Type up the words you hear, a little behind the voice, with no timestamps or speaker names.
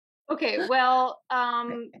Okay, well,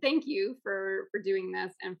 thank you for doing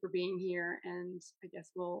this and for being here. And I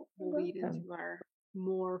guess we'll You're lead welcome. into our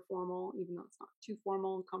more formal, even though it's not too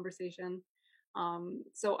formal, conversation.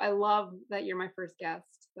 So I love that you're my first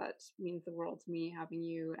guest. That means the world to me having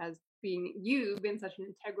you as being you've been such an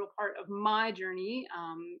integral part of my journey.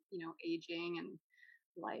 Aging and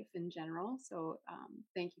life in general. So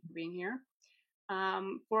thank you for being here.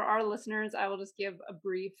 For our listeners, I will just give a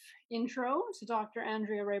brief intro to Dr.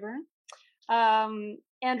 Andrea Rayburn.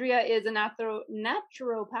 Andrea is a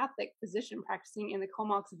naturopathic physician practicing in the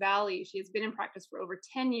Comox Valley. She has been in practice for over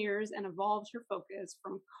 10 years and evolved her focus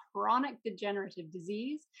from chronic degenerative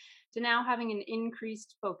disease to now having an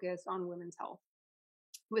increased focus on women's health.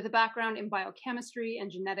 With a background in biochemistry and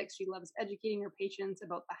genetics, she loves educating her patients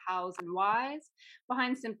about the hows and whys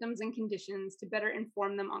behind symptoms and conditions to better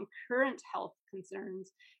inform them on current health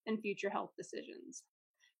concerns and future health decisions.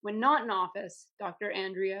 When not in office, Dr.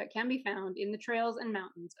 Andrea can be found in the trails and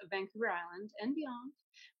mountains of Vancouver Island and beyond,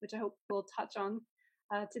 which I hope we'll touch on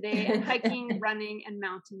today, and hiking, running, and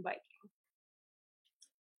mountain biking.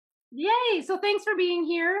 Yay! So thanks for being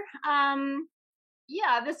here.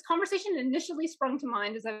 This conversation initially sprung to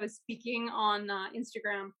mind as I was speaking on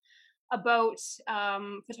Instagram about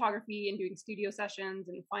photography and doing studio sessions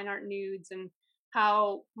and fine art nudes, and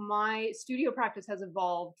how my studio practice has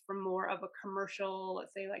evolved from more of a commercial,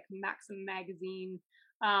 let's say like Maxim magazine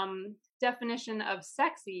definition of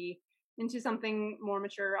sexy into something more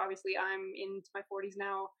mature. Obviously, I'm into my 40s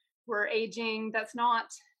now. We're aging. That's not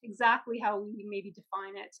exactly how we maybe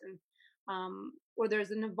define it, and or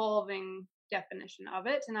there's an evolving definition of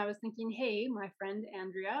it. And I was thinking, hey, my friend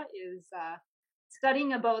Andrea is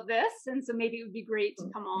studying about this, and so maybe it would be great to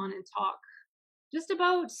come on and talk just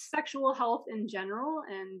about sexual health in general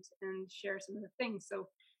and share some of the things. So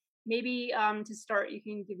maybe to start, you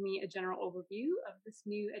can give me a general overview of this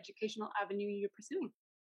new educational avenue you're pursuing.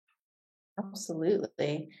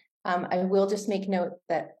 Absolutely. I will just make note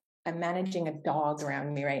that I'm managing a dog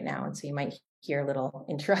around me right now, and so you might hear little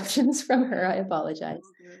interruptions from her. I apologize.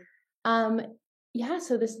 Um,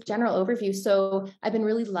 so this general overview. So I've been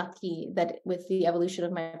really lucky that with the evolution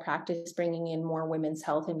of my practice, bringing in more women's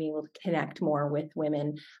health and being able to connect more with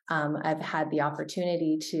women, I've had the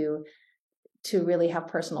opportunity to really have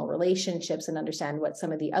personal relationships and understand what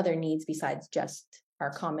some of the other needs besides just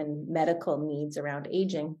our common medical needs around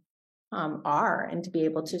aging are, and to be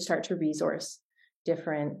able to start to resource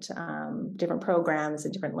different programs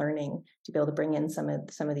and different learning to be able to bring in some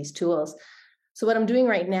of these tools. So what I'm doing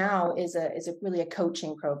right now is really a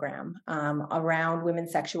coaching program around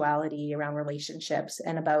women's sexuality, around relationships,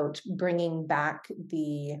 and about bringing back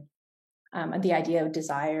the idea of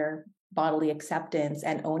desire, bodily acceptance,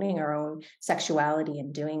 and owning our own sexuality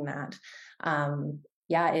and doing that.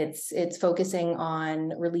 It's focusing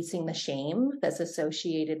on releasing the shame that's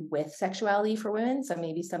associated with sexuality for women. So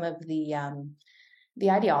maybe some of the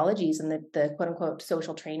ideologies and the quote unquote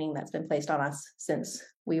social training that's been placed on us since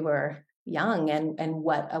we were young, and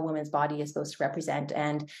what a woman's body is supposed to represent,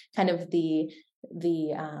 and kind of the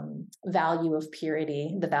value of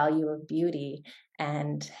purity, the value of beauty,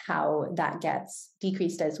 and how that gets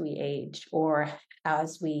decreased as we age or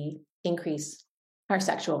as we increase our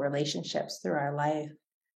sexual relationships through our life.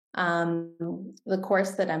 The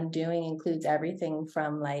course that I'm doing includes everything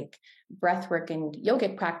from like breathwork and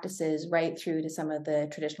yogic practices right through to some of the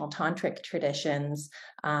traditional tantric traditions,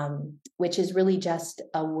 which is really just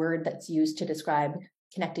a word that's used to describe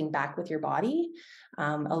connecting back with your body.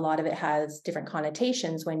 A lot of it has different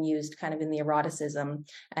connotations when used kind of in the eroticism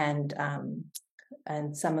and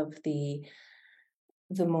some of the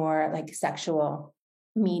more like sexual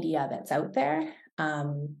media that's out there.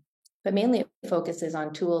 But mainly it focuses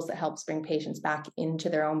on tools that helps bring patients back into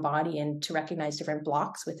their own body and to recognize different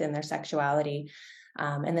blocks within their sexuality.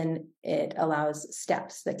 And then it allows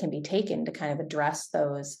steps that can be taken to kind of address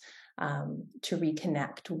those, to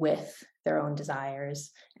reconnect with their own desires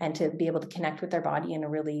and to be able to connect with their body in a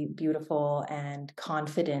really beautiful and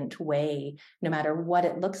confident way, no matter what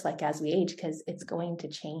it looks like as we age, because it's going to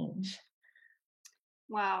change.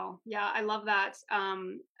 Wow. Yeah, I love that.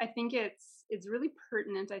 I think it's really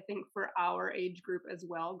pertinent, I think, for our age group as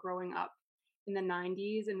well, growing up in the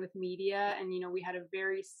 90s and with media. And, we had a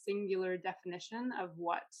very singular definition of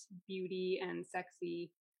what beauty and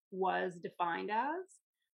sexy was defined as.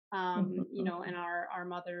 And our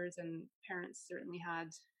mothers and parents certainly had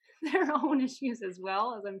their own issues as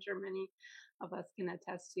well, as I'm sure many of us can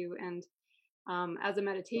attest to. And as a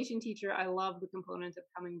meditation teacher, I love the component of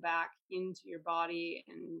coming back into your body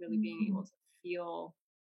and really being able to feel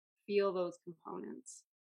those components.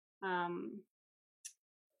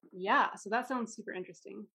 So that sounds super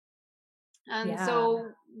interesting. And Yeah.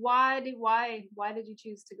 so why did you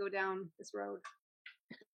choose to go down this road?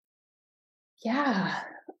 Yeah.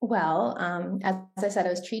 Well, as I said, I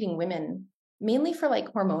was treating women mainly for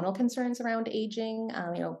like hormonal concerns around aging,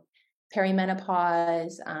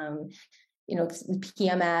 perimenopause,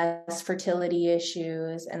 PMS, fertility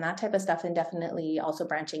issues, and that type of stuff, and definitely also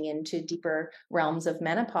branching into deeper realms of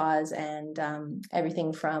menopause and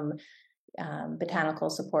everything from botanical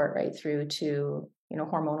support right through to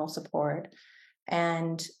hormonal support.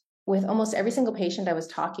 And with almost every single patient I was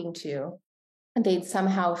talking to, they'd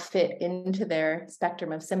somehow fit into their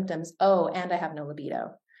spectrum of symptoms. Oh, and I have no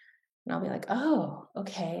libido. And I'll be like, oh,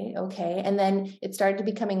 okay, okay. And then it started to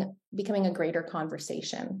becoming a greater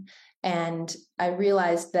conversation. And I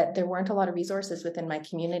realized that there weren't a lot of resources within my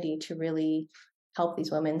community to really help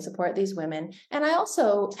these women, support these women. And I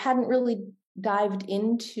also hadn't really dived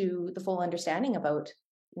into the full understanding about,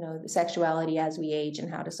 the sexuality as we age and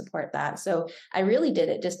how to support that. So I really did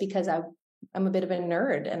it just because I'm a bit of a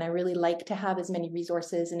nerd and I really like to have as many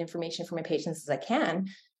resources and information for my patients as I can.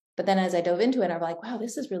 But then as I dove into it, I'm like, wow,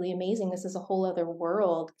 this is really amazing. This is a whole other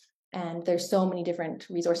world. And there's so many different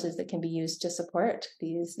resources that can be used to support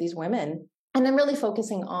these women. And I'm really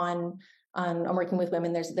focusing on working with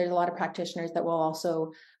women. There's a lot of practitioners that will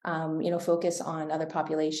also focus on other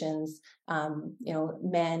populations,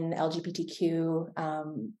 men, LGBTQ,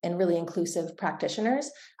 and really inclusive practitioners.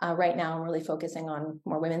 Right now, I'm really focusing on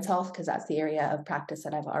more women's health because that's the area of practice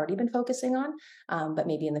that I've already been focusing on. But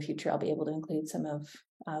maybe in the future, I'll be able to include some of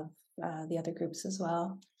the other groups as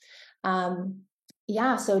well.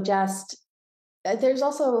 So just there's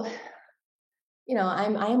also, I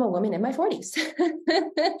am a woman in my 40s.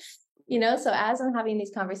 So as I'm having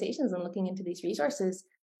these conversations and looking into these resources,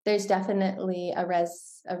 there's definitely a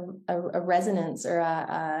resonance or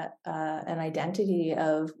an identity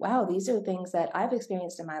of, wow, these are things that I've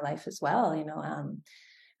experienced in my life as well.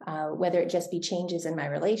 Whether it just be changes in my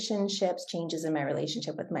relationships, changes in my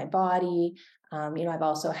relationship with my body. I've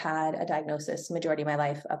also had a diagnosis majority of my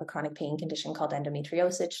life of a chronic pain condition called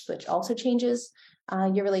endometriosis, which also changes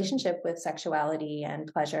your relationship with sexuality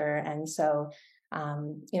and pleasure. And so,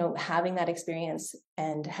 having that experience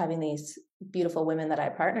and having these beautiful women that I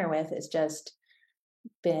partner with has just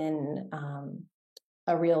been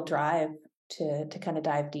a real drive to kind of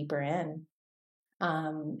dive deeper in.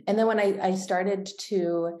 And then when I started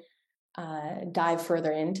to dive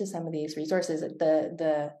further into some of these resources,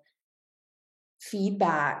 the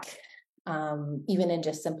feedback, even in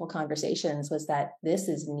just simple conversations, was that this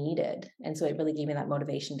is needed. And so it really gave me that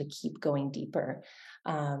motivation to keep going deeper.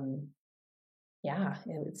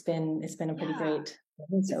 It's been a pretty Yeah. great journey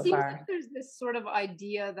It so seems like far. there's this sort of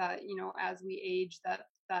idea that, as we age, that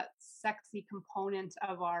sexy component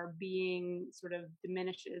of our being sort of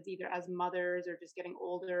diminishes, either as mothers or just getting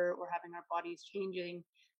older or having our bodies changing,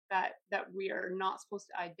 that we are not supposed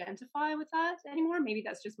to identify with that anymore. Maybe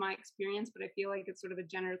that's just my experience, but I feel like it's sort of a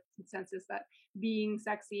general consensus that being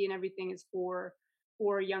sexy and everything is for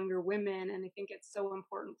younger women. And I think it's so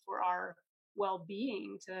important for our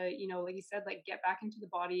well-being to, like you said, like get back into the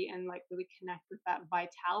body and like really connect with that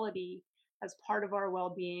vitality as part of our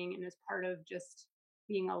well-being and as part of just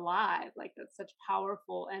being alive. Like that's such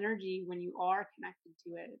powerful energy when you are connected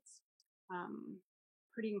to it. It's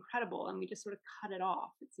pretty incredible, and we just sort of cut it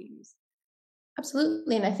off, it seems.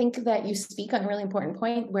 Absolutely. And I think that you speak on a really important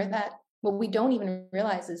point where that what we don't even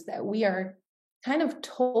realize is that we are kind of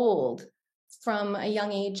told from a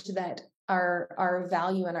young age that our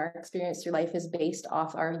value and our experience through life is based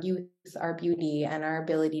off our youth, our beauty, and our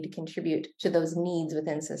ability to contribute to those needs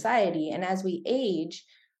within society. And as we age,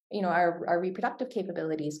 our reproductive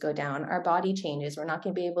capabilities go down, our body changes. We're not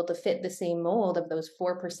going to be able to fit the same mold of those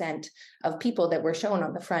 4% of people that were shown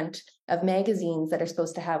on the front of magazines that are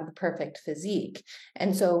supposed to have the perfect physique.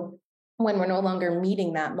 And so when we're no longer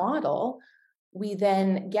meeting that model, we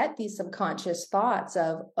then get these subconscious thoughts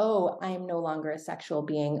of, oh, I am no longer a sexual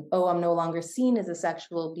being. Oh, I'm no longer seen as a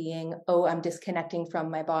sexual being. Oh, I'm disconnecting from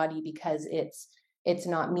my body because it's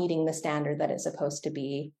not meeting the standard that it's supposed to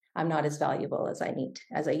be. I'm not as valuable as I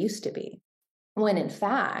used to be. When in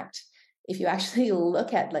fact, if you actually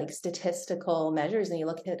look at like statistical measures and you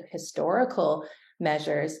look at historical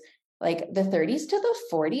measures, like the 30s to the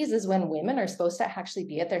 40s is when women are supposed to actually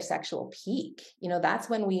be at their sexual peak. That's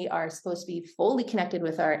when we are supposed to be fully connected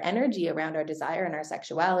with our energy around our desire and our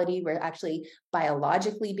sexuality. We're actually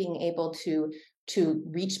biologically being able to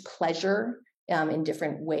reach pleasure in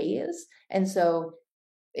different ways. And so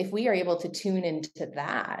if we are able to tune into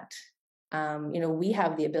that, we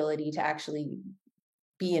have the ability to actually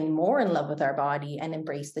be more in love with our body and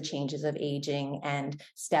embrace the changes of aging and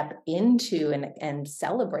step into and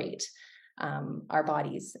celebrate our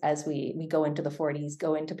bodies as we go into the 40s,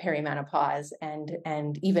 go into perimenopause,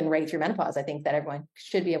 and even right through menopause. I think that everyone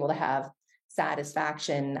should be able to have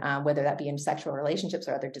satisfaction, whether that be in sexual relationships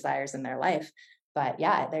or other desires in their life. But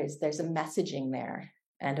yeah, there's a messaging there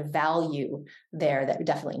and a value there that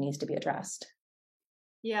definitely needs to be addressed.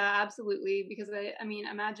 Yeah, absolutely. Because I mean,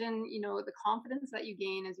 imagine, the confidence that you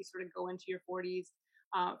gain as you sort of go into your 40s.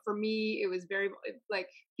 For me, it was very like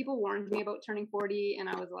people warned me about turning 40, and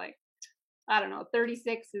I was like, I don't know,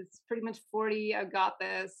 36 is pretty much 40. I got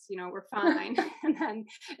this, we're fine. And then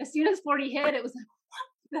as soon as 40 hit, it was like,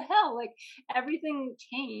 the hell? Like everything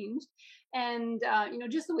changed. And,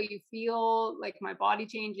 just the way you feel, like my body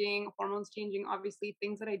changing, hormones changing, obviously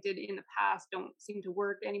things that I did in the past don't seem to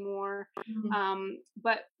work anymore. Mhm.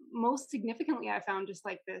 But most significantly, I found just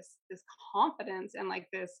like this confidence and like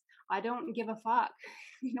this, I don't give a fuck,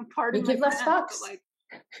 We pardon my give less French, but fucks. like,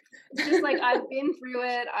 it's just like I've been through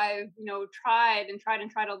it. I've, tried and tried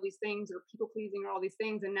and tried all these things or people pleasing or all these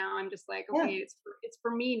things. And now I'm just like, Yeah. okay, it's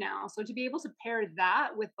for me now. So to be able to pair that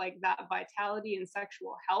with like that vitality and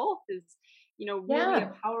sexual health is, really a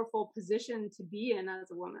Yeah. powerful position to be in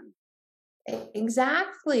as a woman.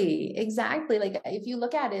 Exactly. Exactly. Like if you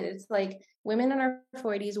look at it, it's like women in our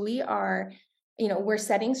 40s, we are, we're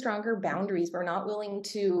setting stronger boundaries. We're not willing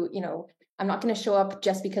to, I'm not going to show up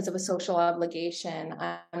just because of a social obligation.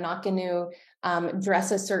 I'm not going to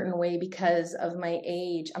dress a certain way because of my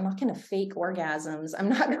age. I'm not going to fake orgasms. I'm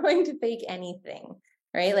not going to fake anything.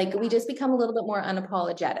 Right. Like we Yeah, just become a little bit more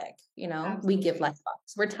unapologetic. We give absolutely. less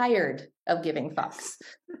fucks. We're tired of giving fucks.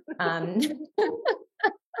 Um,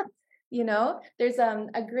 there's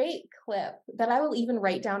a great clip that I will even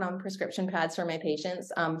write down on prescription pads for my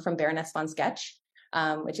patients, from Baroness von Sketch,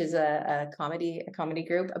 which is a comedy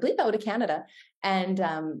group, I believe out of Canada. And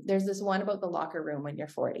there's this one about the locker room when you're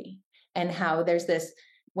 40, and how there's this,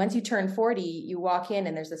 once you turn 40, you walk in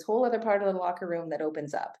and there's this whole other part of the locker room that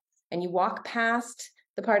opens up, and you walk past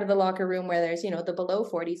the part of the locker room where there's, the below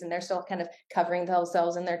 40s, and they're still kind of covering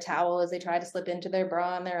themselves in their towel as they try to slip into their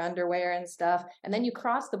bra and their underwear and stuff. And then you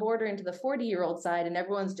cross the border into the 40-year-old side, and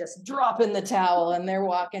everyone's just dropping the towel and they're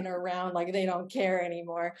walking around like they don't care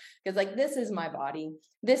anymore. Because, like, this is my body.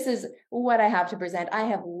 This is what I have to present. I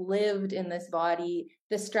have lived in this body,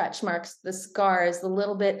 the stretch marks, the scars, the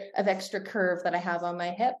little bit of extra curve that I have on my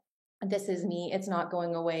hip. This is me. It's not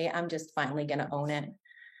going away. I'm just finally going to own it.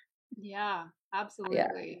 Yeah, Yeah.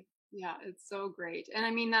 absolutely. Yeah, it's so great. And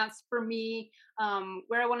I mean, that's for me,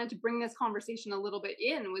 where I wanted to bring this conversation a little bit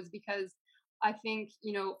in was because I think,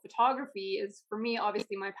 photography is for me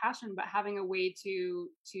obviously my passion, but having a way to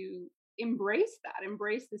embrace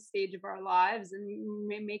this stage of our lives and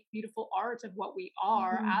make beautiful art of what we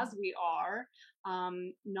are Mhm. as we are,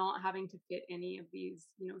 not having to fit any of these,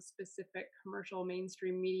 specific commercial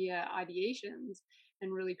mainstream media ideations,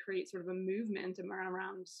 and really create sort of a movement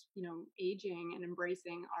around, aging and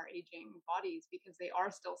embracing our aging bodies because they are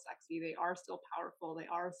still sexy, they are still powerful, they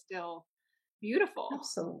are still beautiful.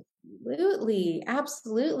 Absolutely.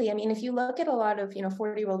 Absolutely. I mean, if you look at a lot of,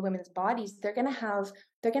 40-year-old women's bodies, they're going to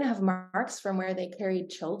have marks from where they carried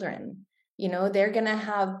children. They're going to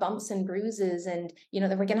have bumps and bruises, and,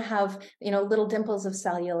 that we're going to have, little dimples of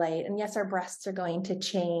cellulite. And yes, our breasts are going to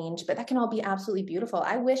change, but that can all be absolutely beautiful.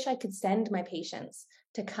 I wish I could send my patients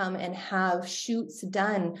to come and have shoots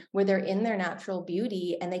done where they're in their natural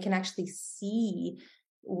beauty and they can actually see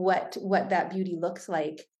what that beauty looks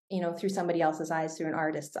like, through somebody else's eyes, through an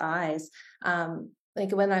artist's eyes.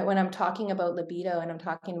 Like when I'm talking about libido and I'm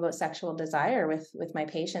talking about sexual desire with my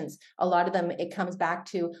patients, a lot of them, it comes back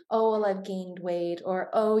to, oh, well, I've gained weight, or,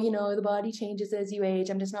 oh, the body changes as you age,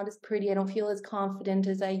 I'm just not as pretty, I don't feel as confident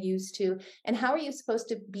as I used to. And how are you supposed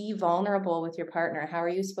to be vulnerable with your partner? How are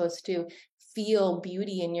you supposed to feel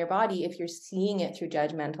beauty in your body if you're seeing it through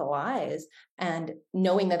judgmental eyes and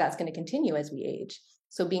knowing that that's going to continue as we age?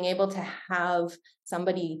 So being able to have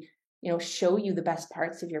somebody, show you the best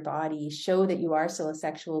parts of your body, show that you are still a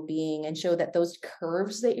sexual being, and show that those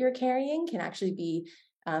curves that you're carrying can actually be,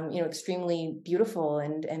 extremely beautiful,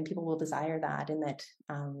 and people will desire that, and that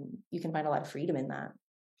you can find a lot of freedom in that.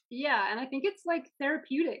 Yeah, and I think it's like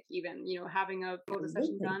therapeutic even, having a photo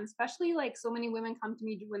session Absolutely. done, especially like so many women come to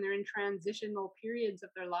me when they're in transitional periods of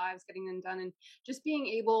their lives getting them done, and just being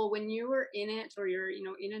able when you are in it or you're,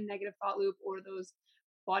 in a negative thought loop or those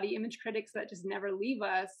body image critics that just never leave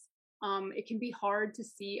us, it can be hard to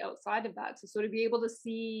see outside of that. So to be able to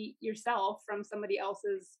see yourself from somebody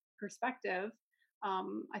else's perspective,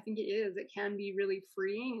 I think it can be really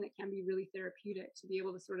freeing and it can be really therapeutic to be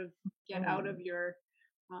able to sort of get out of Mm, your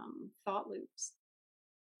thought loops.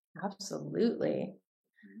 absolutely.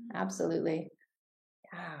 Mm. Absolutely.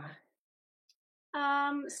 Yeah.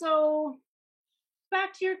 So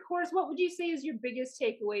back to your course, what would you say is your biggest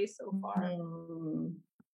takeaway so far? Mhm.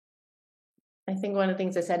 I think one of the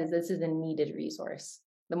things I said is this is a needed resource.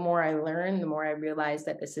 The more I learn, the more I realize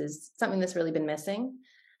that this is something that's really been missing.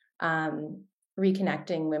 Um,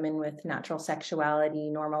 Reconnecting women with natural sexuality,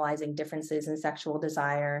 normalizing differences in sexual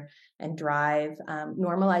desire and drive,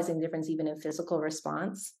 normalizing difference even in physical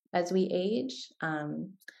response as we age.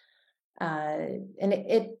 And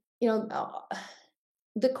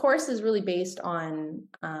the course is really based on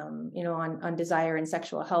on desire and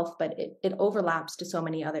sexual health, but it overlaps to so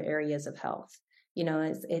many other areas of health.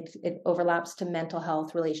 It overlaps to mental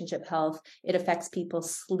health, relationship health. It affects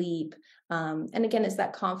people's sleep, and again, it's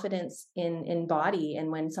that confidence in body.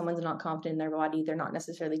 And when someone's not confident in their body, they're not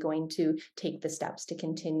necessarily going to take the steps to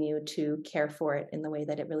continue to care for it in the way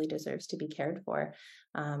that it really deserves to be cared for.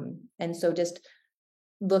 And so just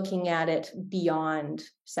looking at it beyond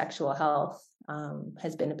sexual health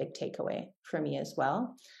has been a big takeaway for me as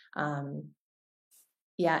well. Um,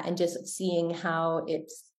 yeah, and just seeing how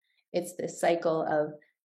it's this cycle of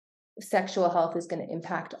sexual health is going to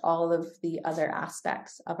impact all of the other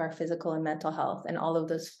aspects of our physical and mental health, and all of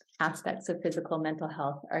those aspects of physical and mental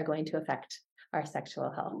health are going to affect our sexual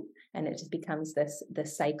health. And it just becomes this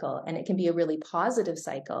cycle, and it can be a really positive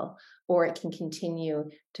cycle, or it can continue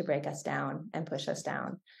to break us down and push us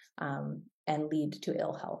down, and lead to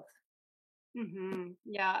ill health.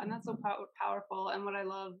 Yeah, and that's so powerful. And what I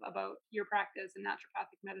love about your practice in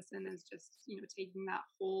naturopathic medicine is just taking that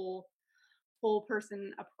whole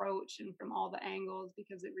person approach and from all the angles,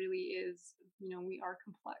 because it really is, we are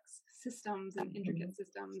complex systems and intricate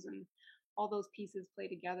systems, and all those pieces play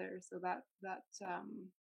together. So yeah, that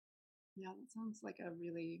sounds like a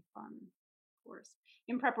really fun course.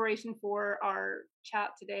 In preparation for our chat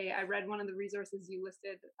today, I read one of the resources you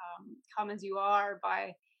listed, Come As You Are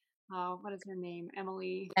by, what is her name?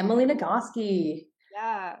 Emily Nagoski.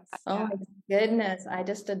 Yes. Oh my goodness. I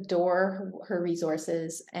just adore her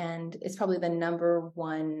resources. And it's probably the number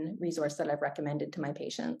one resource that I've recommended to my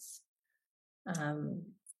patients. Um,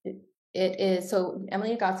 it is, so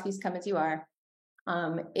Emily Nagoski's Come As You Are.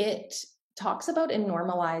 It talks about and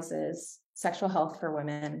normalizes sexual health for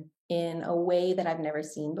women in a way that I've never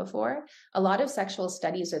seen before. A lot of sexual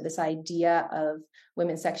studies, or this idea of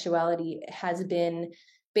women's sexuality, has been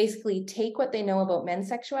basically take what they know about men's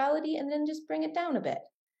sexuality and then just bring it down a bit.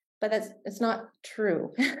 But it's not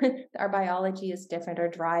true. Our biology is different, our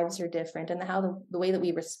drives are different, and how the way that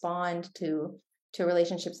we respond to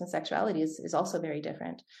relationships and sexuality is also very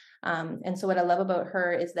different. And so what I love about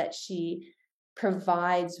her is that she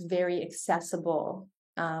provides very accessible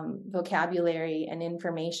vocabulary and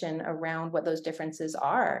information around what those differences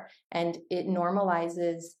are, and it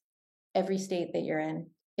normalizes every state that you're in.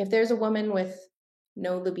 If there's a woman with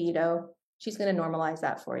no libido, she's going to normalize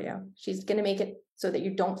that for you. She's going to make it so that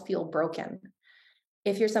you don't feel broken.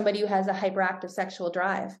 If you're somebody who has a hyperactive sexual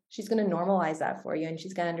drive, she's going to normalize that for you, and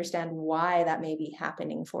she's going to understand why that may be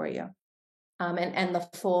happening for you, and the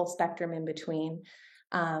full spectrum in between.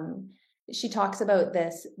 She talks about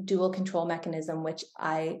this dual control mechanism, which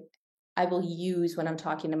I will use when I'm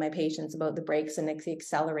talking to my patients about the brakes and the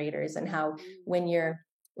accelerators, and how when you're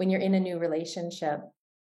in a new relationship,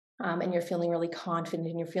 and you're feeling really confident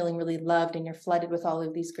and you're feeling really loved and you're flooded with all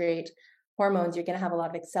of these great hormones, you're going to have a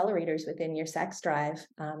lot of accelerators within your sex drive.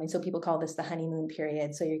 And so people call this the honeymoon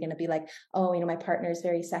period. So you're going to be like, oh, my partner is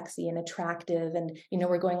very sexy and attractive, and,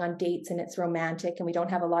 we're going on dates and it's romantic, and we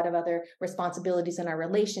don't have a lot of other responsibilities in our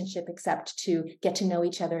relationship except to get to know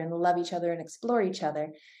each other and love each other and explore each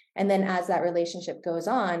other. And then as that relationship goes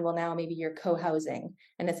on, well, now maybe you're co-housing,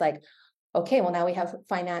 and it's like, okay, well, now we have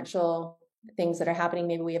financial things that are happening.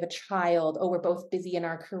 Maybe we have a child. Oh, we're both busy in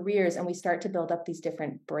our careers, and we start to build up these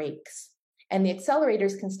different breaks. And the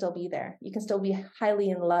accelerators can still be there. You can still be highly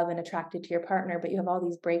in love and attracted to your partner, but you have all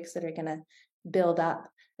these breaks that are going to build up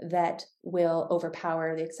that will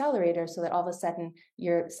overpower the accelerator, so that all of a sudden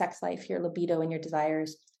your sex life, your libido, and your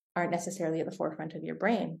desires aren't necessarily at the forefront of your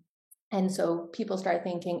brain. And so people start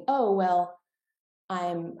thinking, oh, well,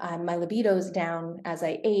 I'm my libido's down as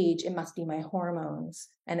I age. It must be my hormones.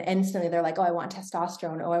 And instantly they're like, oh, I want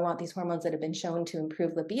testosterone. Oh, I want these hormones that have been shown to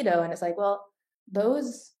improve libido. And it's like, well,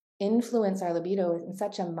 those influence our libido in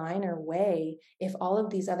such a minor way. If all of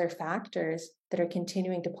these other factors that are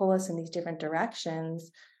continuing to pull us in these different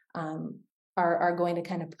directions are going to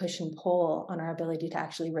kind of push and pull on our ability to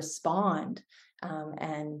actually respond,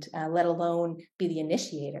 and let alone be the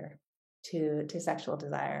initiator to sexual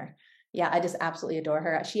desire. Yeah, I just absolutely adore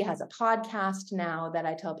her. She has a podcast now that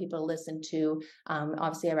I tell people to listen to.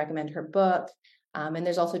 Obviously, I recommend her book. And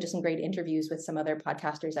there's also just some great interviews with some other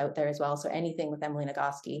podcasters out there as well. So anything with Emily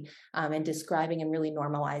Nagoski, and describing and really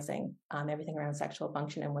normalizing everything around sexual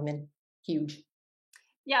function in women, huge.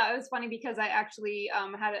 Yeah, it was funny because I actually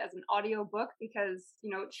had it as an audio book because,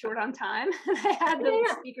 it's short on time. I had the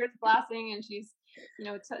Yeah. speakers blasting and she's,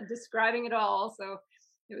 describing it all. So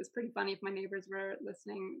it was pretty funny if my neighbors were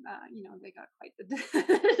listening. They got quite the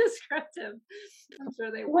descriptive. I'm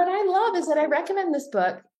sure they were. What I love is that I recommend this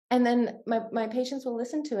book, and then my patients will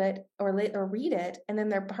listen to it or read it, and then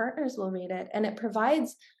their partners will read it, and it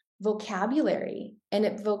provides vocabulary, and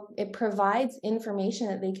it provides information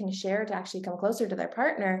that they can share to actually come closer to their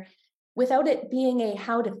partner without it being a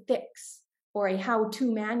how to fix or a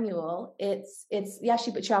how-to manual.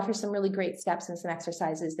 She offers some really great steps and some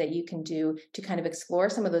exercises that you can do to kind of explore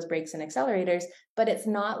some of those breaks and accelerators, but it's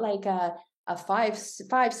not like a five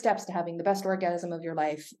steps to having the best orgasm of your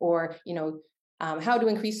life, or how to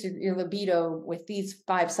increase your libido with these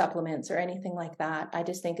 5 supplements or anything like that. I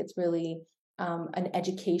just think it's really an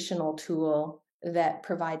educational tool that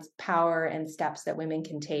provides power and steps that women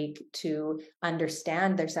can take to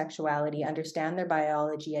understand their sexuality, understand their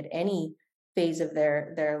biology at any phase of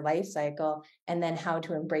their life cycle, and then how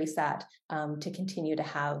to embrace that to continue to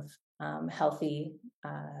have healthy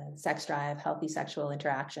sex drive, healthy sexual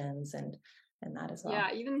interactions, and that as well.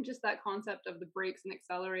 Yeah, even just that concept of the brakes and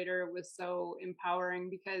accelerator was so empowering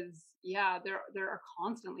because there are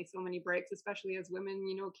constantly so many breaks, especially as women,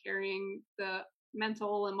 carrying the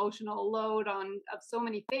mental, emotional load of so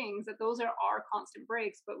many things, that those are our constant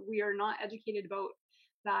breaks, but we are not educated about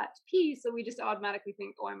that piece. So we just automatically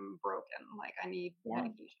think, oh, I'm broken, like I need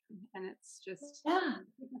medication. And it's just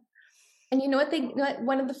And you know what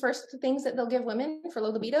one of the first things that they'll give women for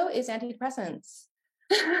low libido is antidepressants.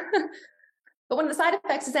 But one of the side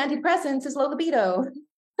effects of antidepressants is low libido.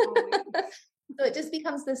 So it just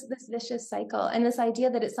becomes this vicious cycle, and this idea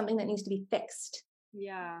that it's something that needs to be fixed.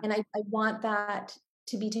 Yeah. And I want that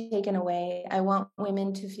to be taken away. I want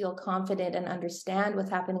women to feel confident and understand what's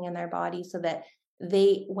happening in their body so that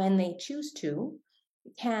they, when they choose to,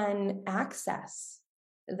 can access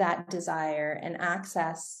that desire and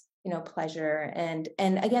access, pleasure. And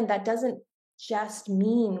again, that doesn't just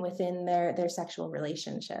mean within their sexual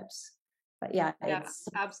relationships. But it's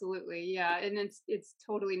absolutely. Yeah. And it's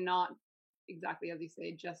totally not exactly as you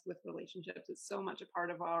say, just with relationships. It's so much a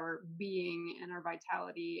part of our being and our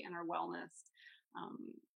vitality and our wellness,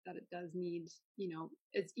 that it does need,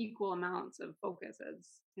 it's equal amounts of focus as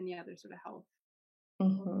any other sort of health.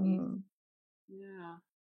 Mm-hmm. Yeah.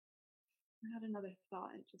 I had another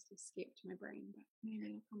thought. It just escaped my brain, but maybe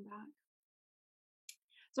it'll come back.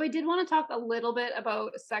 So I did want to talk a little bit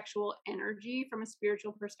about sexual energy from a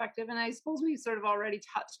spiritual perspective. And I suppose we've sort of already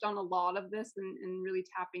touched on a lot of this and really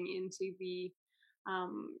tapping into the,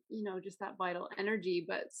 just that vital energy.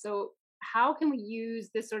 But so how can we use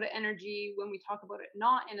this sort of energy when we talk about it,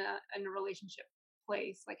 not in a relationship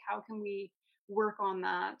place? Like how can we work on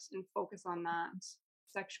that and focus on that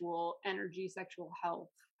sexual energy, sexual health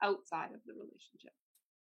outside of the relationship?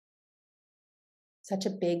 Such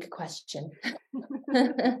a big question.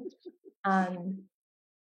 I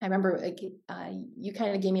remember you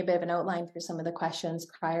kind of gave me a bit of an outline for some of the questions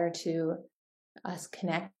prior to us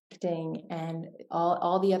connecting, and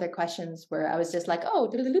all the other questions where I was just like,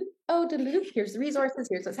 here's the resources,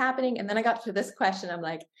 here's what's happening. And then I got to this question. I'm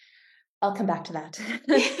like, I'll come back to that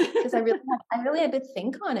because I really had to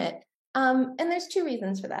think on it. And there's 2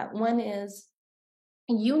 reasons for that. One is,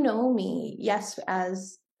 me, yes,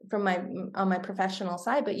 as from on my professional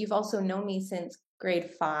side, but you've also known me since grade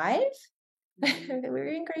 5. We were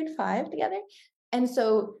in grade 5 together. And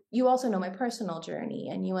so you also know my personal journey,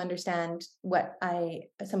 and you understand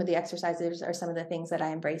some of the exercises or some of the things that I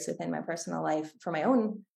embrace within my personal life for my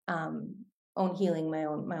own healing, my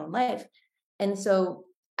own life. And so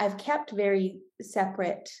I've kept very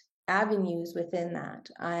separate avenues within that.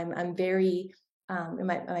 I'm very,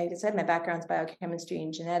 like I said, my background's biochemistry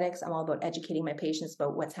and genetics. I'm all about educating my patients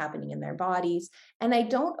about what's happening in their bodies. And I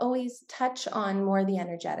don't always touch on more of the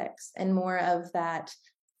energetics and more of that,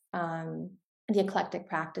 the eclectic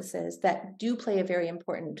practices that do play a very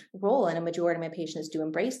important role, and a majority of my patients do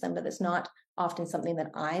embrace them, but it's not often something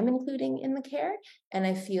that I'm including in the care. And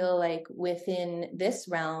I feel like within this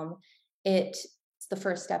realm, it's the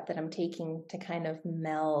first step that I'm taking to kind of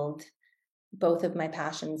meld both of my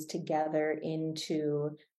passions together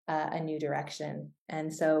into a new direction.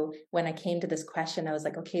 And so when I came to this question, I was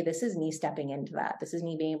like, okay, this is me stepping into that. This is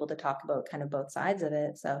me being able to talk about kind of both sides of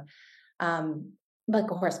it. So, but of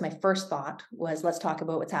course, my first thought was, let's talk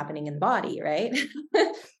about what's happening in the body, right?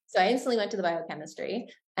 So I instantly went to the biochemistry,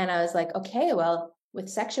 and I was like, okay, well, with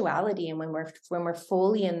sexuality, and when we're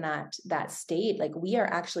fully in that state, like we are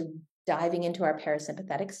actually diving into our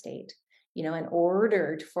parasympathetic state, in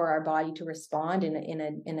order for our body to respond in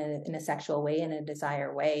a sexual way, in a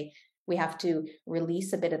desire way. We have to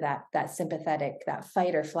release a bit of that sympathetic, that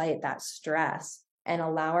fight or flight, that stress, and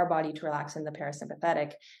allow our body to relax in the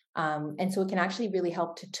parasympathetic. And so it can actually really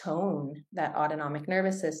help to tone that autonomic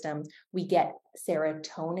nervous system. We get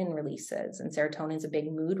serotonin releases, and serotonin is a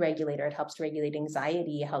big mood regulator. It helps to regulate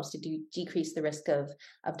anxiety. It helps to decrease the risk of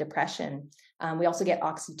depression. We also get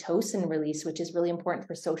oxytocin release, which is really important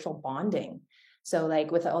for social bonding. So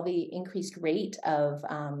like with all the increased rate of,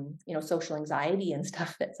 social anxiety and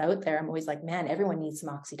stuff that's out there, I'm always like, man, everyone needs some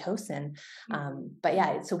oxytocin. But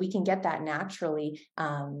yeah, so we can get that naturally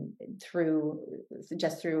through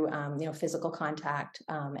physical contact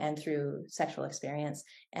and through sexual experience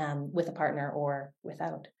with a partner or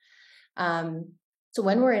without. So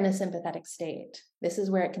when we're in a sympathetic state, this is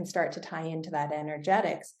where it can start to tie into that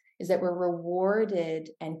energetics, is that we're rewarded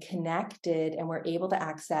and connected, and we're able to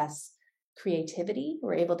access creativity,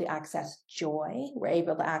 we're able to access joy, we're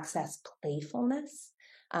able to access playfulness,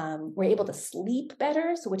 we're able to sleep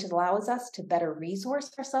better, so which allows us to better resource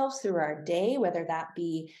ourselves through our day, whether that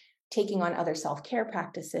be taking on other self-care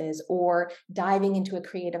practices or diving into a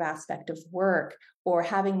creative aspect of work or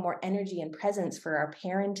having more energy and presence for our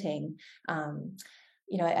parenting.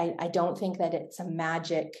 I don't think that it's a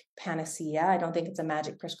magic panacea. I don't think it's a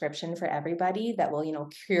magic prescription for everybody that will,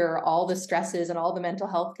 cure all the stresses and all the mental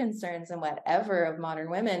health concerns and whatever of modern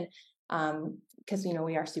women. Because,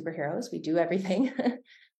 we are superheroes, we do everything,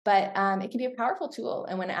 but it can be a powerful tool.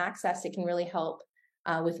 And when accessed, it can really help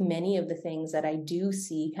with many of the things that I do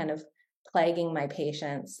see kind of plaguing my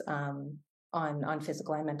patients on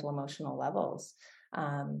physical and mental emotional levels.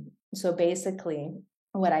 So basically,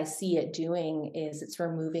 what I see it doing is it's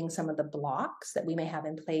removing some of the blocks that we may have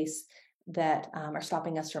in place that are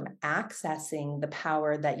stopping us from accessing the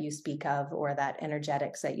power that you speak of, or that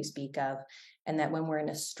energetics that you speak of. And that when we're in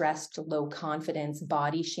a stressed, low confidence,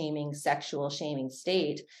 body shaming, sexual shaming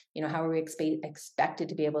state, how are we expected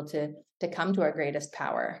to be able to come to our greatest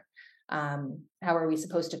power? How are we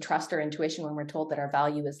supposed to trust our intuition when we're told that our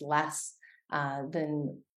value is less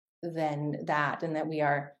than that, and that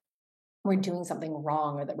we're doing something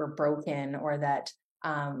wrong, or that we're broken, or that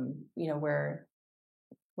we're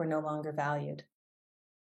no longer valued?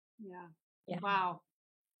 Yeah. Wow.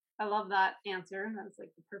 I love that answer. That's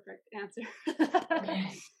like the perfect answer.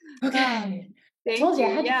 Okay. I told you I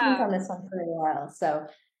had to think on this one for a while. So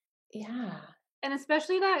yeah. And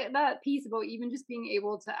especially that piece about even just being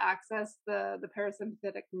able to access the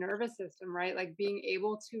parasympathetic nervous system, right? Like being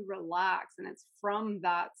able to relax, and it's from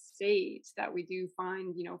that state that we do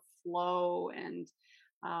find, flow. And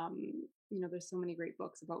there's so many great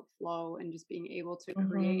books about flow and just being able to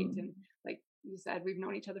create. And like you said, we've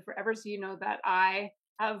known each other forever, so that I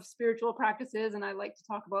have spiritual practices and I like to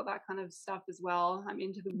talk about that kind of stuff as well. I'm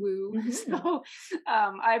into the woo. So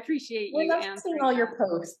I appreciate you love seeing all your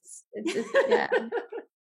posts. It's just, yeah.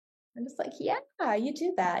 I'm just like, yeah, you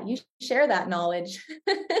do that. You share that knowledge.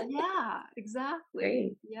 Yeah, exactly.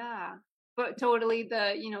 Great. Yeah. But totally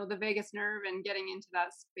the vagus nerve and getting into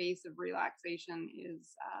that space of relaxation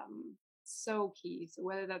is so key. So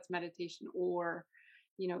whether that's meditation or,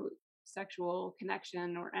 sexual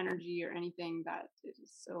connection or energy or anything, that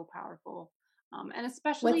is so powerful. And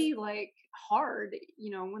especially like hard,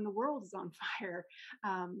 when the world is on fire,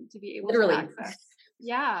 to be able to access.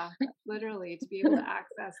 Yeah, literally to be able to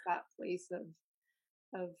access that place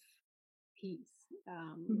of peace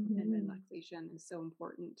and relaxation is so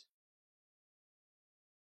important.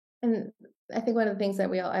 And I think one of the things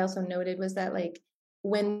that I also noted was that, like,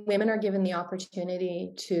 when women are given the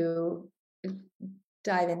opportunity to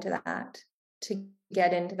dive into that, to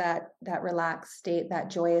get into that relaxed state, that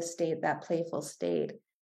joyous state, that playful state,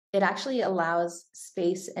 it actually allows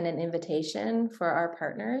space and an invitation for our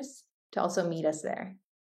partners to also meet us there.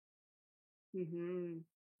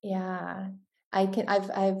 Yeah.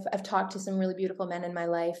 I've talked to some really beautiful men in my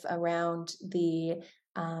life around the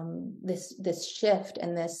this shift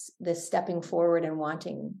and this stepping forward and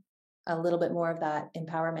wanting a little bit more of that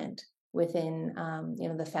empowerment within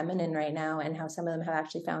the feminine right now, and how some of them have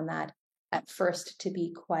actually found that at first to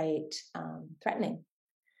be quite threatening.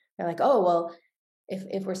 They're like, oh, well,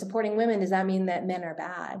 if we're supporting women, does that mean that men are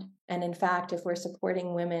bad? And in fact, if we're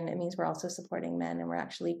supporting women, it means we're also supporting men, and we're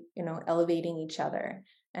actually, elevating each other.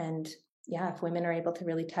 And yeah, if women are able to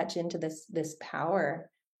really touch into this power,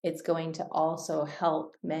 it's going to also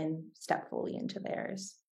help men step fully into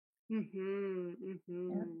theirs. Yeah.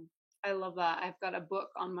 I love that. I've got a book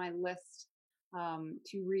on my list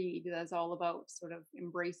to read that's all about sort of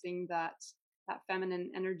embracing that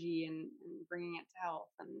feminine energy and bringing it to health.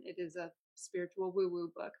 And it is a spiritual woo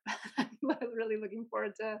woo book. I'm really looking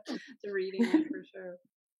forward to reading it for sure.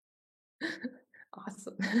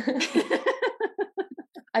 Awesome.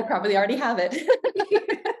 I probably already have it.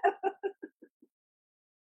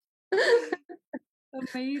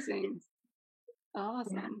 Amazing. Yeah.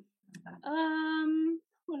 Awesome.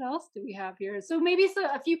 What else do we have here? So maybe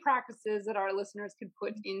a few practices that our listeners could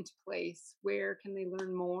put into place. Where can they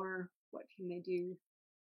learn more? What can they do?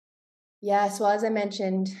 Yes. Well, as I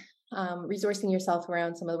mentioned, resourcing yourself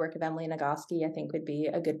around some of the work of Emily Nagoski, I think would be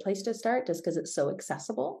a good place to start, just because it's so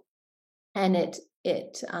accessible, and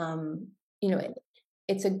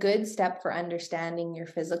it's a good step for understanding your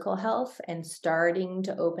physical health and starting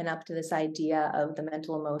to open up to this idea of the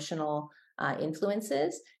mental emotional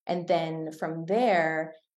influences. And then from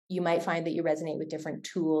there, you might find that you resonate with different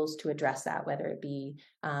tools to address that, whether it be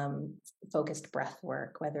focused breath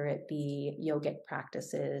work, whether it be yogic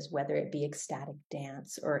practices, whether it be ecstatic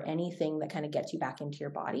dance, or anything that kind of gets you back into your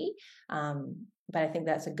body. But I think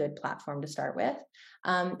that's a good platform to start with.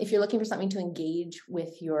 If you're looking for something to engage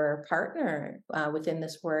with your partner within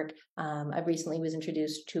this work, I recently was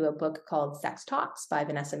introduced to a book called Sex Talks by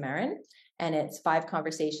Vanessa Marin, and it's 5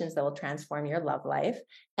 conversations that will transform your love life.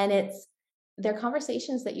 And they're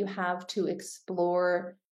conversations that you have to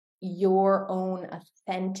explore your own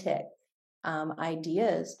authentic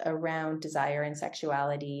ideas around desire and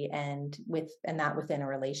sexuality, and that within a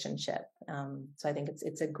relationship. So I think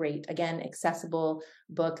it's a great, again, accessible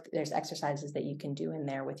book. There's exercises that you can do in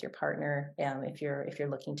there with your partner if you're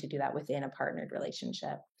looking to do that within a partnered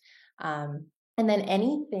relationship. And then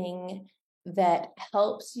anything that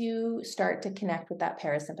helps you start to connect with that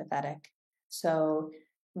parasympathetic. So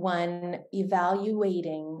one,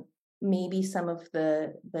 evaluating maybe some of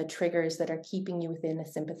the triggers that are keeping you within a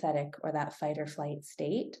sympathetic or that fight or flight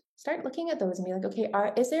state. Start looking at those and be like, okay,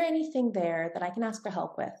 is there anything there that I can ask for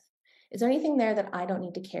help with? Is there anything there that I don't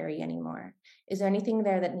need to carry anymore? Is there anything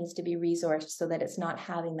there that needs to be resourced so that it's not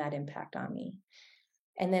having that impact on me?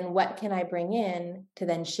 And then what can I bring in to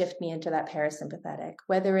then shift me into that parasympathetic,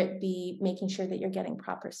 whether it be making sure that you're getting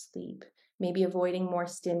proper sleep, maybe avoiding more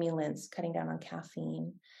stimulants, cutting down on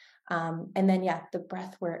caffeine. And then, the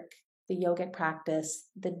breath work, the yogic practice,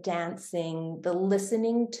 the dancing, the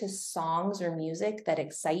listening to songs or music that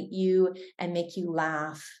excite you and make you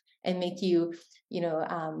laugh and make you,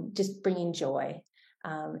 just bringing joy.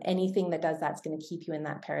 Anything that does that's going to keep you in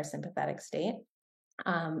that parasympathetic state.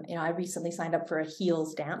 I recently signed up for a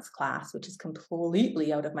heels dance class, which is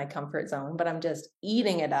completely out of my comfort zone, but I'm just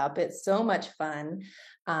eating it up. It's so much fun.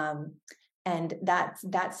 And that's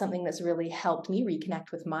something that's really helped me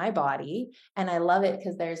reconnect with my body. And I love it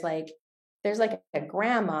because there's like a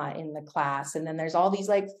grandma in the class, and then there's all these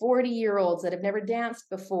like 40-year-olds that have never danced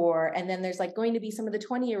before. And then there's like going to be some of the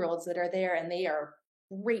 20-year-olds that are there, and they are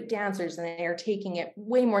great dancers and they are taking it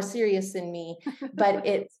way more serious than me, but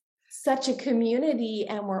it's such a community,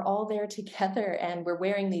 and we're all there together, and we're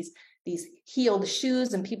wearing these heeled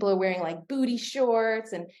shoes, and people are wearing like booty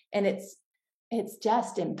shorts, and it's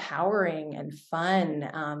just empowering and fun.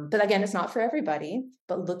 But again, it's not for everybody,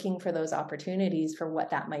 but looking for those opportunities for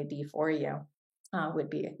what that might be for you would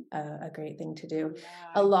be a great thing to do. Yeah,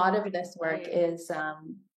 a lot of this work is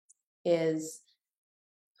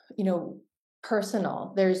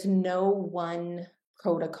personal. There's no one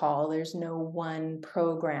protocol, there's no one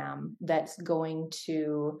program that's going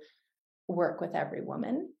to work with every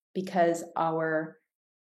woman, because our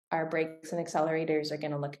brakes and accelerators are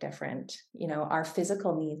going to look different. Our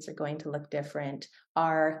physical needs are going to look different.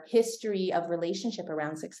 Our history of relationship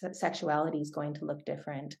around sexuality is going to look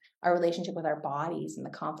different. Our relationship with our bodies and the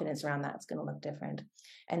confidence around that is going to look different.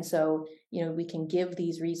 And so, we can give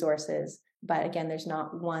these resources, but again, there's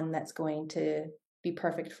not one that's going to be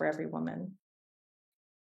perfect for every woman.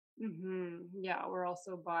 Mm-hmm. Yeah, we're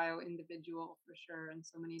also bio-individual for sure, and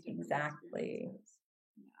so many different Exactly.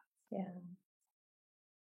 Yeah.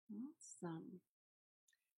 Awesome.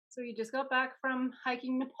 So you just got back from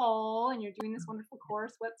hiking Nepal, and you're doing this wonderful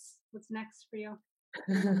course. What's next for you?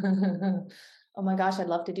 Oh my gosh, I'd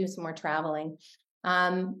love to do some more traveling.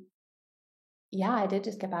 I did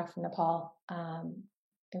just get back from Nepal.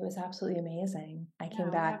 It was absolutely amazing. I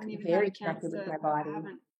came back very connected with my body. I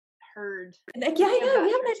haven't heard. I know. We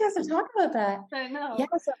haven't had a chance to talk about that. I know.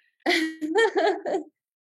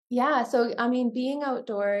 So I mean, being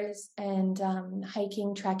outdoors and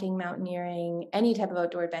hiking, trekking, mountaineering, any type of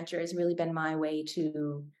outdoor adventure has really been my way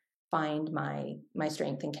to find my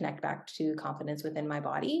strength and connect back to confidence within my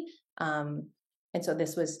body. And so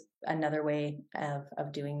this was another way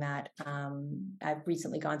of doing that. I've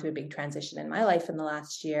recently gone through a big transition in my life in the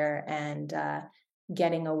last year, and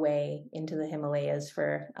getting away into the Himalayas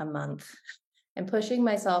for a month and pushing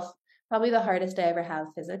myself, probably the hardest I ever have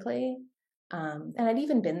physically. And I'd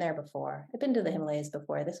even been there before. I've been to the Himalayas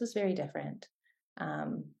before. This was very different.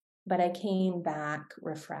 But I came back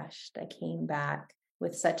refreshed. I came back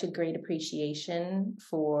with such a great appreciation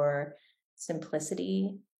for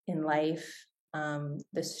simplicity in life,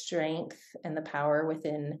 the strength and the power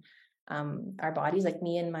within our bodies. Like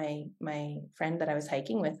me and my friend that I was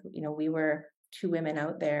hiking with, we were two women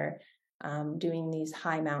out there doing these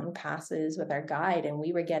high mountain passes with our guide, and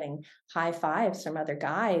we were getting high fives from other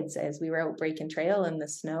guides as we were out breaking trail in the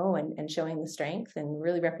snow and showing the strength and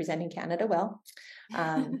really representing Canada well.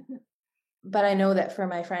 But I know that for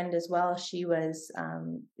my friend as well, she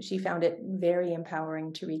found it very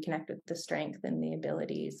empowering to reconnect with the strength and the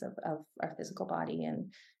abilities of our physical body.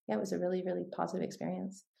 And yeah, it was a really, really positive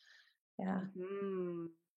experience. Yeah. Mm-hmm.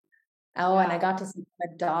 Oh, Yeah. and I got to see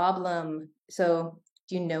Amidablam. So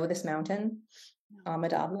do you know this mountain? No.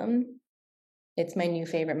 Amidablam. It's my new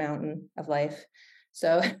favorite mountain of life.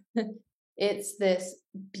 So it's this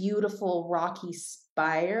beautiful rocky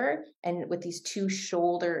spire, and with these two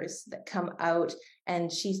shoulders that come out,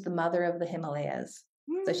 and she's the mother of the Himalayas.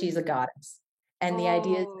 So she's a goddess. And the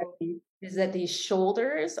idea Oh. is that these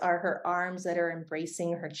shoulders are her arms that are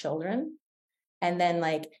embracing her children. And then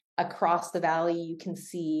like across the valley, you can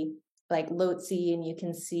see like Lhotse, and you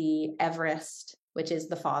can see Everest, which is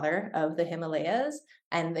the father of the Himalayas.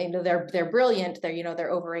 And they're brilliant.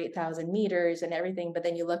 They're over 8,000 meters and everything. But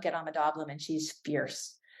then you look at Amidablam and she's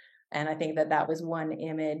fierce. And I think that was one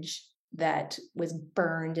image that was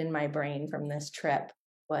burned in my brain from this trip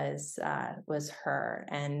was her.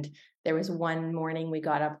 And there was one morning we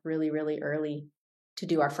got up really, really early to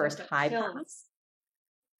do our first high pass.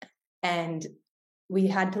 And we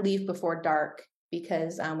had to leave before dark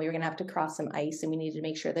because we were going to have to cross some ice, and we needed to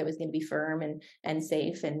make sure that it was going to be firm and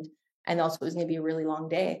safe. And also it was going to be a really long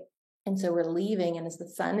day. And so we're leaving, and as the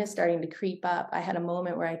sun is starting to creep up, I had a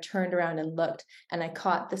moment where I turned around and looked, and I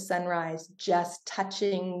caught the sunrise just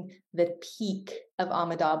touching the peak of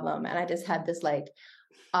Amidablam. And I just had this like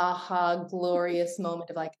aha, glorious moment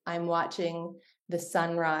of like, I'm watching the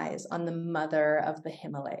sunrise on the mother of the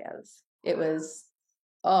Himalayas. It was,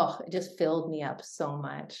 it just filled me up so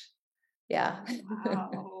much. Yeah.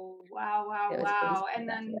 Wow. Wow. It was And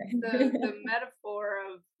then the metaphor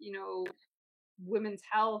of, women's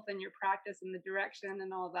health and your practice and the direction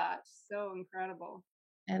and all that. So incredible.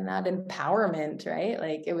 And that empowerment, right?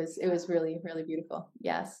 Like it was really, really beautiful.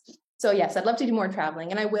 Yes. So yes, I'd love to do more traveling,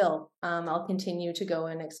 and I will. I'll continue to go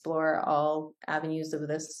and explore all avenues of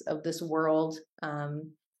this world.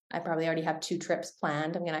 I probably already have 2 trips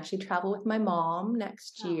planned. I'm going to actually travel with my mom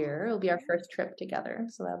next year. It'll be our first trip together,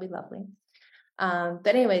 so that'll be lovely. But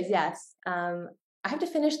anyways, yes, I have to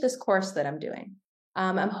finish this course that I'm doing.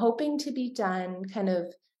 I'm hoping to be done kind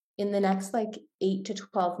of in the next like 8 to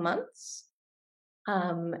 12 months.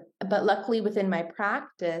 But luckily within my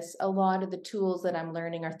practice, a lot of the tools that I'm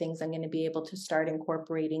learning are things I'm going to be able to start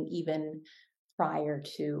incorporating even prior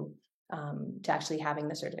to actually having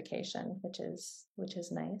the certification, which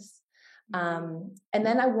is nice. And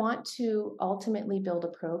then I want to ultimately build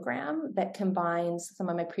a program that combines some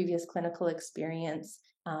of my previous clinical experience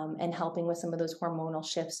and helping with some of those hormonal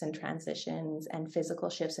shifts and transitions and physical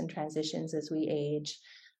shifts and transitions as we age.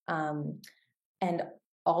 And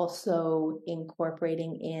also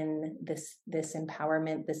incorporating in this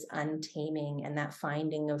empowerment, this untaming, and that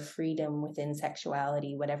finding of freedom within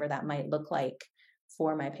sexuality, whatever that might look like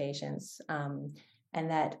for my patients, and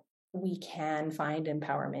that we can find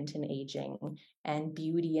empowerment in aging and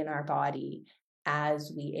beauty in our body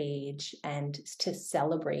as we age, and to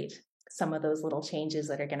celebrate some of those little changes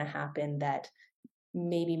that are going to happen that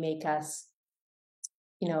maybe make us,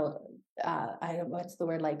 what's the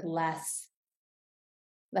word, like less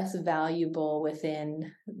valuable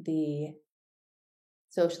within the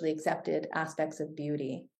socially accepted aspects of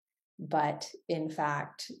beauty, but in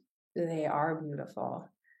fact they are beautiful.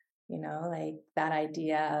 Like that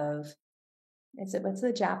idea of, what's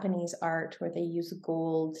the Japanese art where they use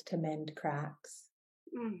gold to mend cracks?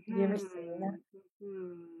 Have you ever seen that?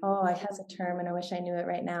 Oh, it has a term and I wish I knew it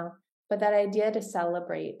right now. But that idea to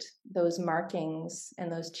celebrate those markings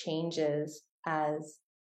and those changes as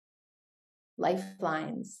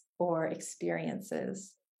lifelines or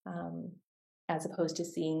experiences, as opposed to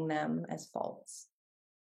seeing them as faults.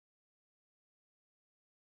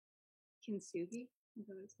 Kintsugi? Is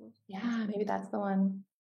that what it's called? Yeah, maybe that's the one.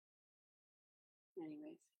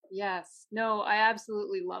 Anyways, yes. No, I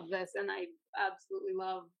absolutely love this, and I absolutely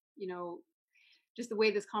love just the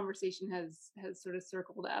way this conversation has sort of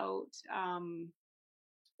circled out,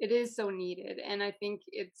 it is so needed. And I think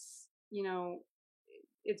it's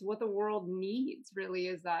what the world needs, really,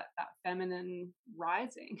 is that feminine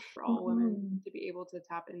rising for all women Mhm. to be able to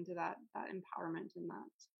tap into that empowerment and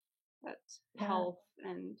that Yeah. health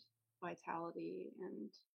and vitality and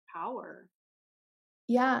power.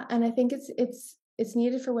 Yeah, and I think it's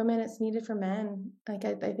needed for women, it's needed for men. Like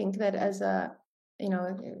I think that as a,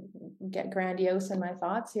 get grandiose in my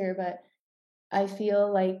thoughts here, but I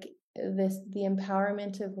feel like the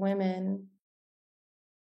empowerment of women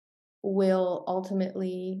will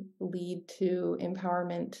ultimately lead to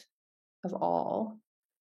empowerment of all.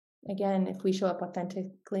 Again, if we show up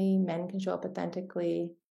authentically, men can show up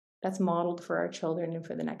authentically. That's modeled for our children and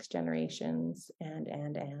for the next generations, and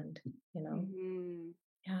Hmm.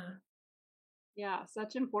 yeah. Yeah,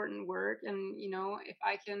 such important work. And, if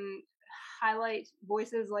I can highlight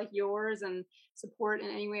voices like yours and support in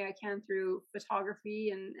any way I can through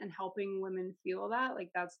photography and helping women feel that, like,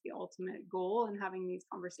 that's the ultimate goal, and having these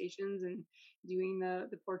conversations and doing the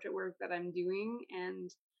portrait work that I'm doing. And,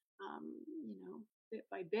 um, bit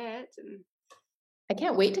by bit. And I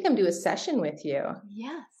can't wait to come do a session with you.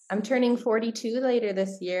 yes, I'm turning 42 later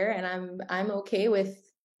this year, and I'm okay with,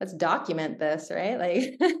 let's document this, right?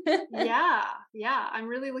 Like yeah, yeah, I'm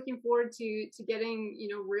really looking forward to getting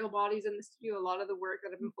real bodies in the studio. A lot of the work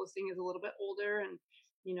that I've been posting is a little bit older, and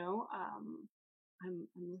you know um I'm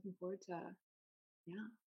looking forward to, yeah,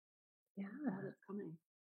 all yeah, that's coming.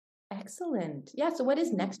 excellent. Yeah, so what is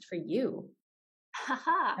Yeah. next for you?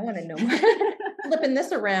 Haha. I want to know more. Flipping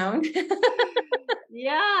this around.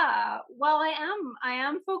 Yeah, well, I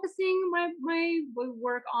am focusing my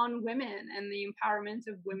work on women and the empowerment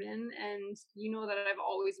of women. And that I've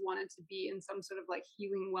always wanted to be in some sort of like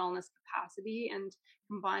healing wellness capacity, and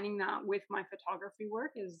combining that with my photography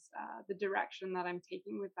work is the direction that I'm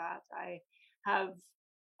taking with that. I have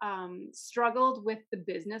struggled with the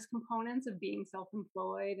business components of being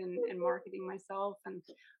self-employed and marketing myself, and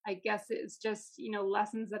I guess it's just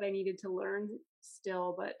lessons that I needed to learn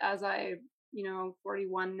still. But as I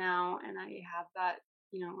 41 now, and I have that,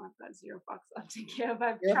 I've got zero fucks left to give.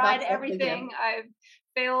 I've Real tried fucks left to give. everything. I've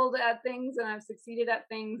failed at things and I've succeeded at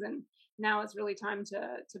things. And now it's really time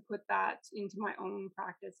to put that into my own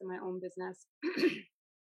practice and my own business,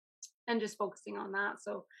 and just focusing on that.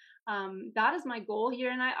 So that is my goal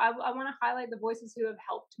here. And I want to highlight the voices who have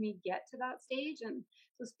helped me get to that stage. And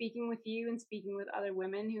so speaking with you and speaking with other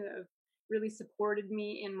women who have really supported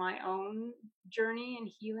me in my own journey and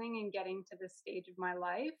healing and getting to this stage of my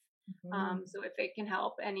life. Mhm. So if it can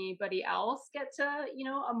help anybody else get to,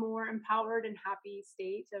 a more empowered and happy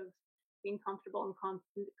state of being comfortable and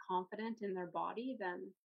confident in their body,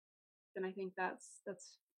 then I think that's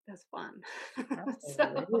fun. So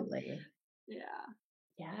Absolutely. yeah.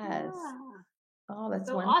 Yes. Yeah. Oh, that's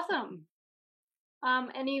So wonderful.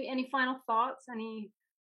 awesome. Any final thoughts? Any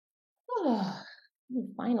Oh,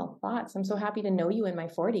 final thoughts. I'm so happy to know you in my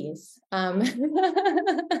 40s.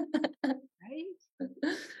 right?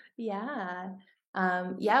 Yeah.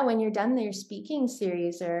 Yeah, when you're done your speaking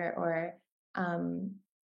series, or um,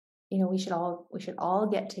 we should all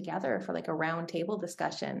get together for like a round table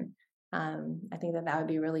discussion. I think that would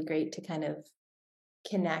be really great to kind of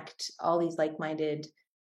connect all these like-minded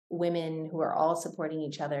women who are all supporting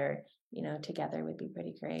each other, together would be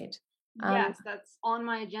pretty great. Um, Yes, that's on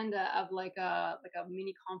my agenda of like a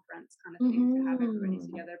mini conference kind of thing, to have everybody mhm.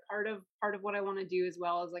 together. Part of what I want to do as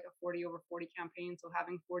well is like a 40 over 40 campaign. So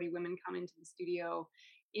having 40 women come into the studio,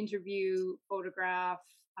 interview, photograph,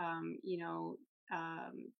 um, you know,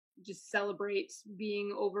 um, just celebrate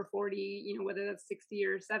being over 40, whether that's 60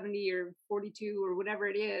 or 70 or 42 or whatever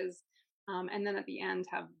it is. And then at the end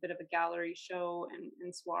have a bit of a gallery show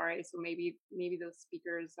and soiree. So maybe those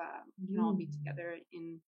speakers can all be Mm. together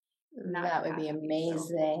in that That would be capacity. So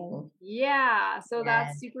amazing. yeah, so Yeah.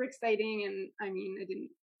 that's super exciting. And I mean,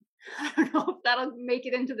 I don't know if that'll make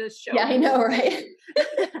it into this Yeah, show, I because know, right?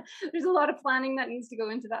 there's a lot of planning that needs to go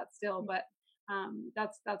into that still. But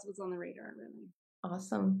that's what's on the radar, really.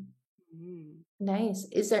 Awesome. Mm, Nice.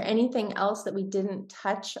 Is there anything else that we didn't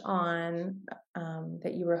touch on,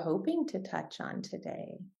 that you were hoping to touch on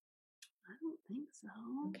today? I don't think so.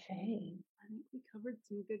 Okay. I think we covered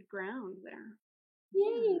some good ground there.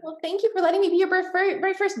 Yay. Yeah. Well, thank you for letting me be your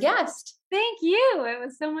very first guest. Thank you. It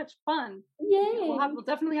was so much fun. Yeah, Yay. we'll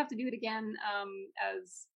definitely have to do it again,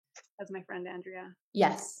 as my friend Andrea.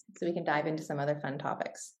 Yes. So we can dive into some other fun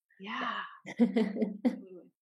topics. Yeah, Yeah. totally.